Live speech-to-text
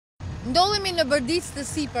Ndodhemi në Berdicë të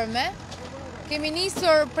Siperme. Kemi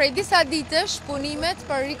nisur prej disa ditësh punimet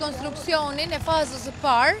për rikonstruksionin e fazës së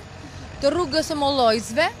parë të rrugës së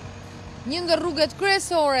Mollojsve, një ndër rrugët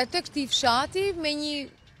kryesore të këtij fshati me një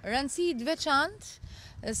rëndësi të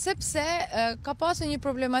veçantë sepse ka pasur një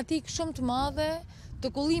problematikë shumë të madhe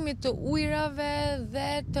të kullimit të ujrave dhe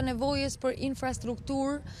të nevojës për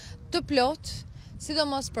infrastrukturë të plotë,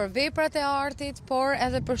 sidomos për veprat e artit, por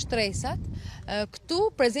edhe për shtresat.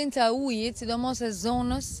 Këtu prezenca e ujit, sidomos e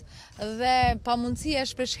zonës dhe pamundësia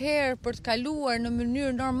shpeshherë për të kaluar në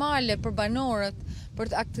mënyrë normale për banorët,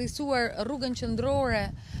 për të aktrisuar rrugën qendrore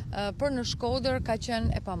për në Shkodër ka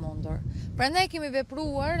qenë e pamundur. Prandaj kemi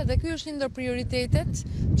vepruar dhe ky është një ndër prioritetet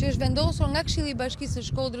që është vendosur nga Këshilli i Bashkisë së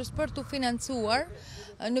Shkodrës për t'u financuar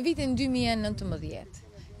në vitin 2019.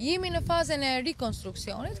 Jemi në fazën e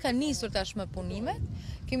rikonstruksionit, ka nisur tashmë punimet.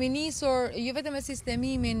 Kemi nisur jo vetëm me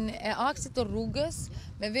sistemimin e aksit të rrugës,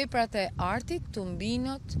 me veprat e artit,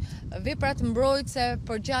 tumbinot, veprat mbrojtëse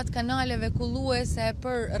për gjatë kanaleve kulluese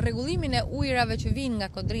për rregullimin e ujrave që vijnë nga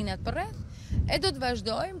kodrinat përreth. E do të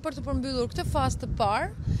vazhdojmë për të përmbyllur këtë fazë të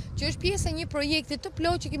parë, që është pjesë e një projekti të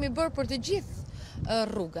plotë që kemi bërë për të gjithë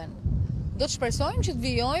rrugën. Do të shpresojmë që të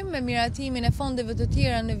vijojmë me miratimin e fondeve të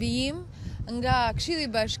tjera në vijim nga Këshilli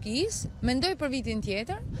i Bashkisë, mendoj për vitin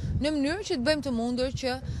tjetër, në mënyrë që të bëjmë të mundur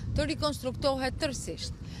që të rikonstruktohet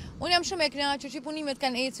tërësisht. Unë jam shumë e kënaqur që punimet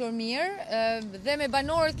kanë ecur mirë dhe me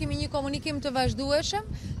banorët kemi një komunikim të vazhdueshëm,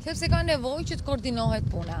 sepse ka nevojë që të koordinohet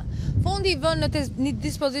puna. Fondi i vënë në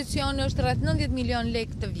dispozicion është rreth 90 milion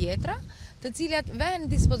lekë të vjetra, të cilat vënë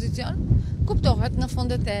në dispozicion kuptohet nga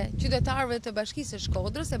fondet e qytetarëve të Bashkisë së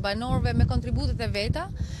Shkodrës, e banorëve me kontributet e veta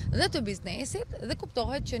dhe të biznesit, dhe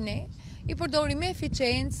kuptohet që ne i përdorim me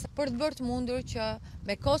eficiencë për të bërë të mundur që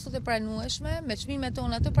me kostot e pranueshme, me çmimet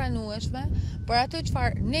tona të pranueshme, për atë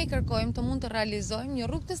çfarë ne kërkojmë të mund të realizojmë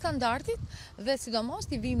një rrugë të standardit dhe sidomos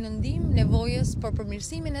të vijmë në ndihmë nevojës për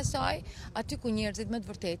përmirësimin e saj aty ku njerëzit me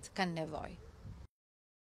të vërtetë kanë nevojë.